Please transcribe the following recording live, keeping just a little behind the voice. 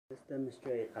Let's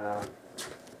demonstrate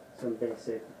some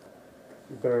basic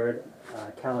bird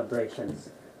calibrations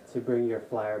to bring your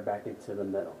flyer back into the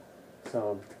middle.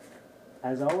 So,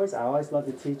 as always, I always love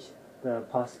to teach the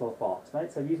possible falls, right?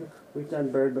 So we've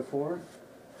done bird before,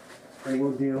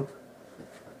 and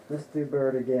let's do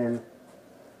bird again,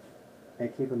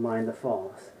 and keep in mind the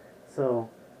falls. So,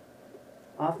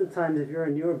 oftentimes if you're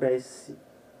a newer bass,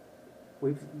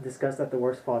 we've discussed that the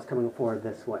worst fall is coming forward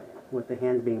this way, with the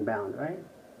hands being bound, right?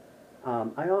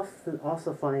 I often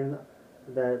also find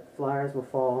that flyers will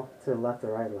fall to the left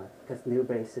or right because new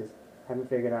basses haven't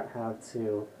figured out how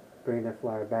to bring their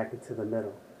flyer back into the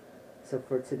middle. So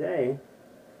for today,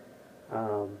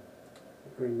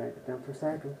 bring that down for a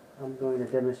second, I'm going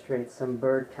to demonstrate some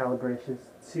bird calibrations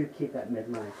to keep that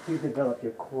midline, to develop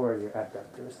your core and your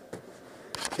abductors.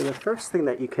 So the first thing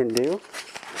that you can do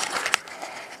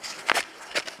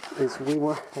is we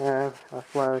will have our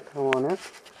flyer come on in.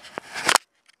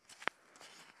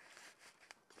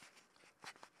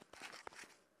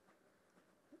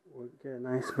 We'll get a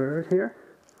nice bird here.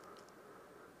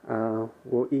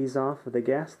 We'll ease off of the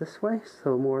gas this way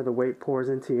so more of the weight pours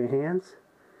into your hands.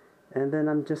 And then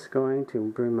I'm just going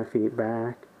to bring my feet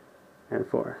back and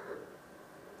forth.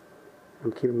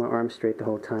 I'm keeping my arms straight the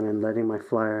whole time and letting my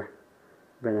flyer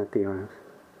bend at the arms.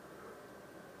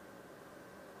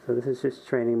 So this is just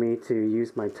training me to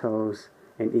use my toes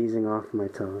and easing off my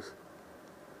toes.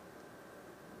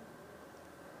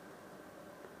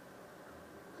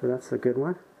 So that's a good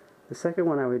one. The second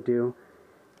one I would do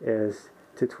is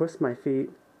to twist my feet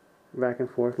back and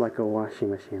forth like a washing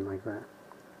machine, like that.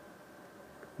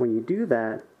 When you do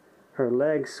that, her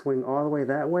legs swing all the way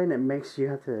that way, and it makes you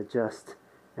have to adjust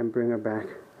and bring her back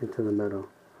into the middle.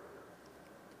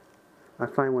 I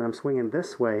find when I'm swinging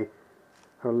this way,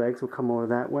 her legs will come over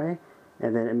that way,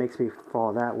 and then it makes me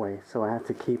fall that way. So I have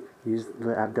to use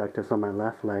the abductors on my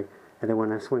left leg, and then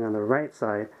when I swing on the right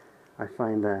side, I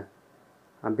find that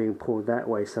I'm being pulled that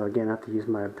way, so again I have to use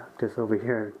my abductors over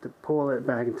here to pull it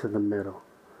back into the middle.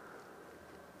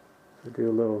 So do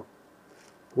a little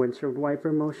windshield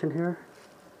wiper motion here.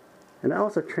 And that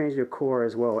also trains your core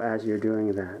as well as you're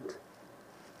doing that.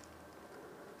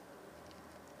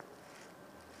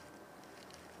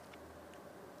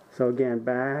 So again,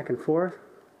 back and forth,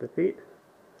 the feet.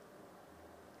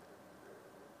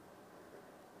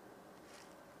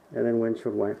 And then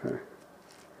windshield wiper.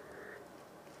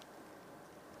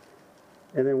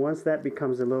 And then once that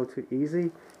becomes a little too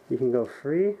easy, you can go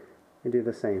free and do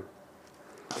the same.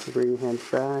 Bring your hands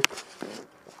back.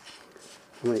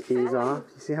 I'm going to ease off.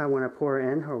 You see how when I pour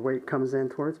her in, her weight comes in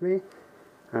towards me?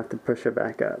 I have to push her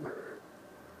back up.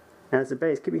 And as a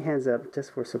bass, keep your hands up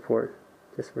just for support,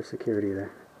 just for security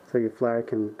there. So your flyer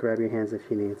can grab your hands if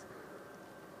she needs.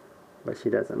 But she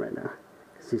doesn't right now.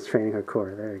 She's training her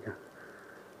core. There you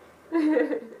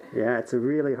go. Yeah, it's a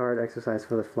really hard exercise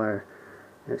for the flyer.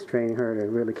 And it's training her to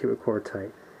really keep her core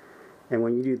tight. And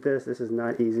when you do this, this is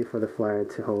not easy for the flyer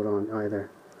to hold on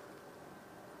either.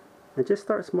 And just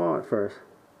start small at first.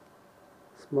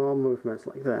 Small movements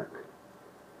like that.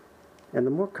 And the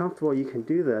more comfortable you can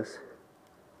do this,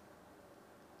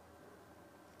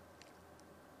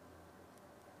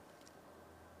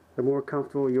 the more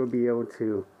comfortable you'll be able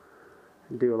to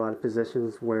do a lot of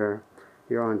positions where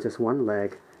you're on just one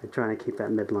leg and trying to keep that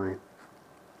midline.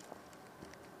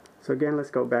 So again, let's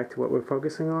go back to what we're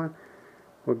focusing on.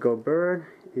 We'll go bird,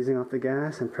 easing off the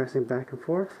gas and pressing back and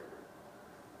forth.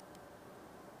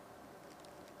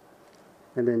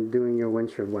 And then doing your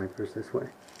windshield wipers this way.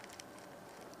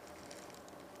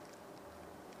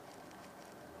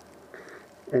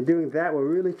 And doing that will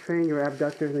really train your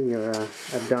abductors and your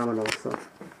abdominals. So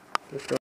let's go.